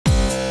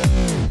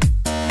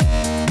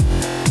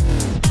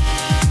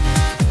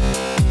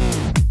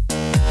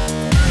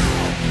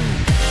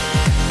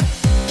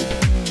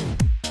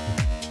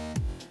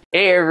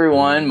Hey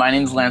everyone, my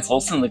name is Lance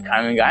Olson, the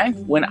Kaiman Guy.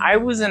 When I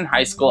was in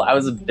high school, I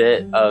was a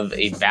bit of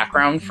a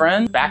background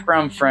friend.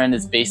 Background friend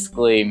is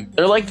basically,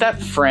 they're like that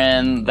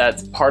friend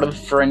that's part of the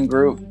friend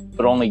group,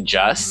 but only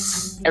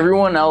just.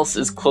 Everyone else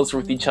is closer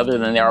with each other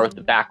than they are with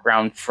the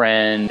background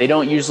friend. They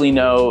don't usually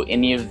know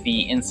any of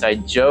the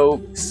inside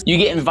jokes. You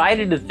get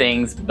invited to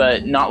things,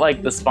 but not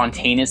like the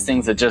spontaneous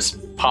things that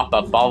just pop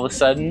up all of a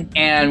sudden.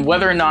 And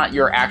whether or not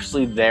you're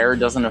actually there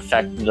doesn't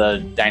affect the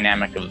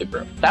dynamic of the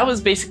group. That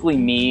was basically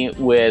me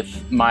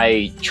with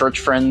my church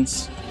friend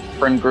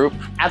group.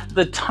 At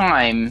the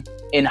time,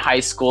 in high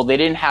school, they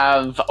didn't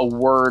have a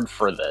word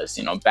for this,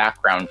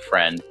 background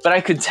friend. But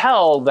I could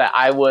tell that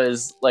I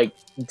was like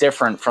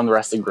different from the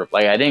rest of the group.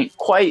 Like I didn't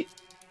quite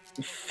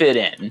fit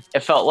in.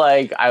 It felt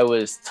like I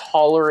was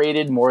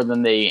tolerated more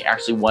than they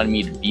actually wanted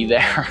me to be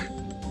there.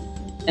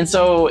 And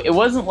so it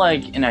wasn't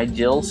like an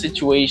ideal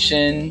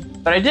situation,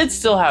 but I did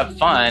still have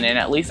fun. And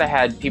at least I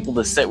had people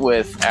to sit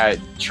with at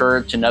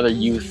church and other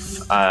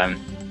youth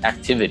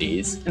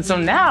activities. And so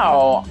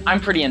now I'm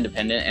pretty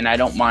independent and I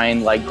don't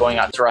mind like going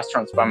out to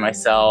restaurants by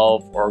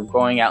myself or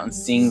going out and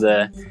seeing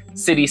the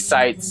city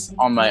sights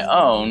on my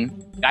own.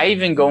 I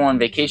even go on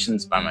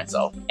vacations by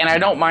myself and I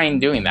don't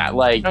mind doing that.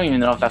 Like, I don't even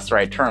know if that's the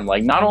right term.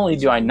 Like, not only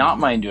do I not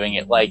mind doing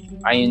it, like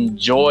I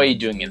enjoy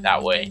doing it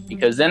that way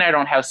because then I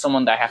don't have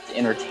someone that I have to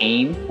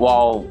entertain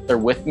while they're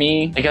with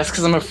me. I guess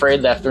because I'm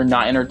afraid that if they're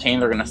not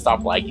entertained, they're going to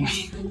stop liking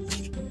me.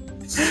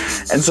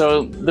 And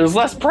so there's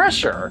less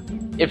pressure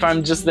if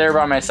I'm just there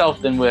by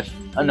myself than with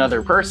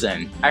another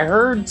person. I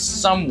heard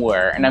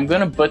somewhere, and I'm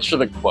gonna butcher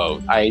the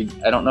quote. I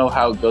don't know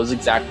how it goes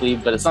exactly,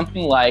 but it's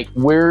something like,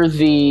 we're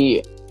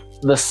the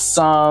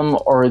sum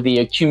or the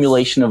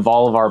accumulation of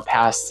all of our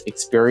past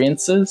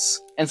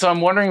experiences. And so I'm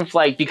wondering if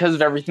like, because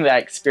of everything that I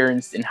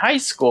experienced in high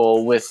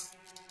school with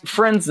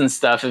friends and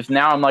stuff, if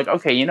now I'm like,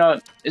 okay,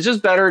 it's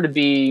just better to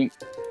be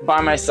by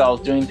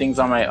myself doing things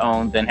on my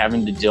own than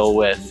having to deal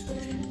with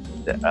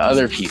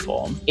other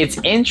people. It's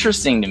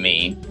interesting to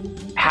me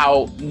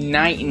how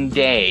night and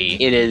day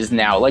it is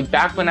now. Like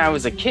back when I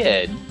was a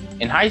kid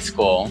in high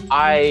school,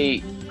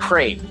 I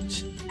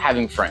craved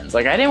having friends.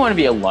 Like I didn't want to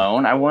be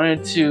alone. I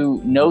wanted to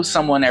know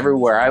someone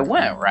everywhere I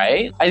went,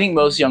 right? I think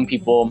most young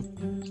people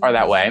are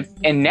that way.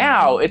 And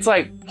now it's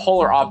like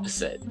polar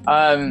opposite.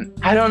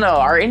 I don't know.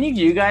 Are any of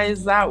you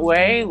guys that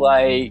way?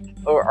 Like,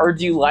 or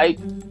do you like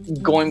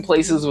going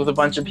places with a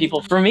bunch of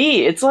people? For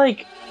me, it's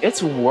like,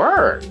 it's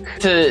work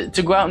to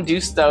go out and do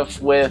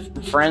stuff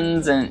with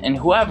friends and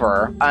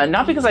whoever.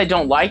 Not because I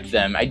don't like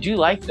them. I do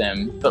like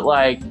them, but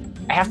like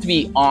I have to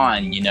be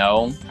on,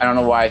 I don't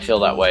know why I feel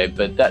that way,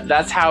 but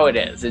that's how it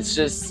is. It's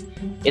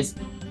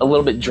a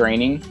little bit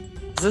draining.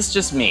 Is this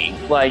just me?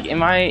 Like,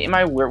 am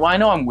I weird? Well, I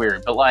know I'm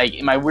weird, but like,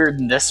 am I weird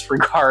in this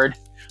regard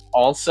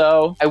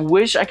also? I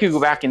wish I could go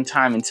back in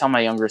time and tell my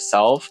younger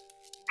self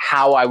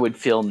how I would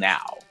feel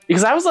now.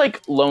 Because I was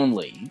like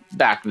lonely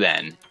back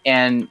then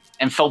and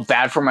felt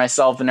bad for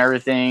myself and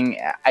everything.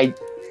 I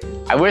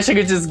wish I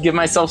could just give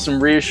myself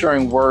some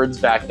reassuring words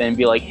back then and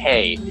be like,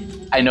 hey,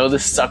 I know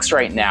this sucks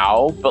right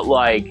now, but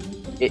like,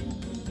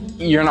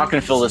 you're not gonna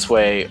feel this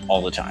way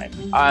all the time.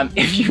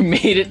 If you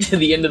made it to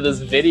the end of this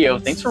video,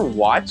 thanks for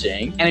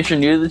watching. And if you're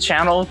new to the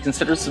channel,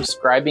 consider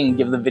subscribing and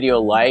give the video a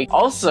like.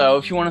 Also,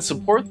 if you wanna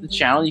support the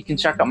channel, you can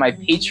check out my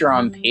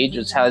Patreon page,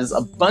 which has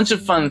a bunch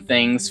of fun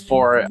things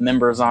for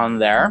members on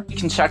there. You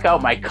can check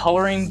out my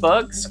coloring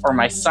books or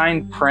my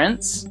signed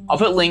prints. I'll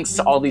put links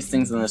to all these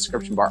things in the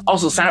description bar.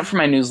 Also, sign up for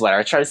my newsletter.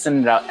 I try to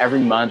send it out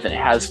every month and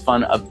it has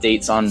fun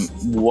updates on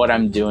what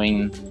I'm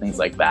doing, things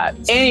like that.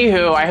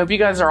 Anywho, I hope you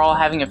guys are all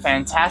having a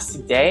fantastic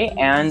day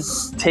and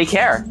take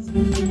care.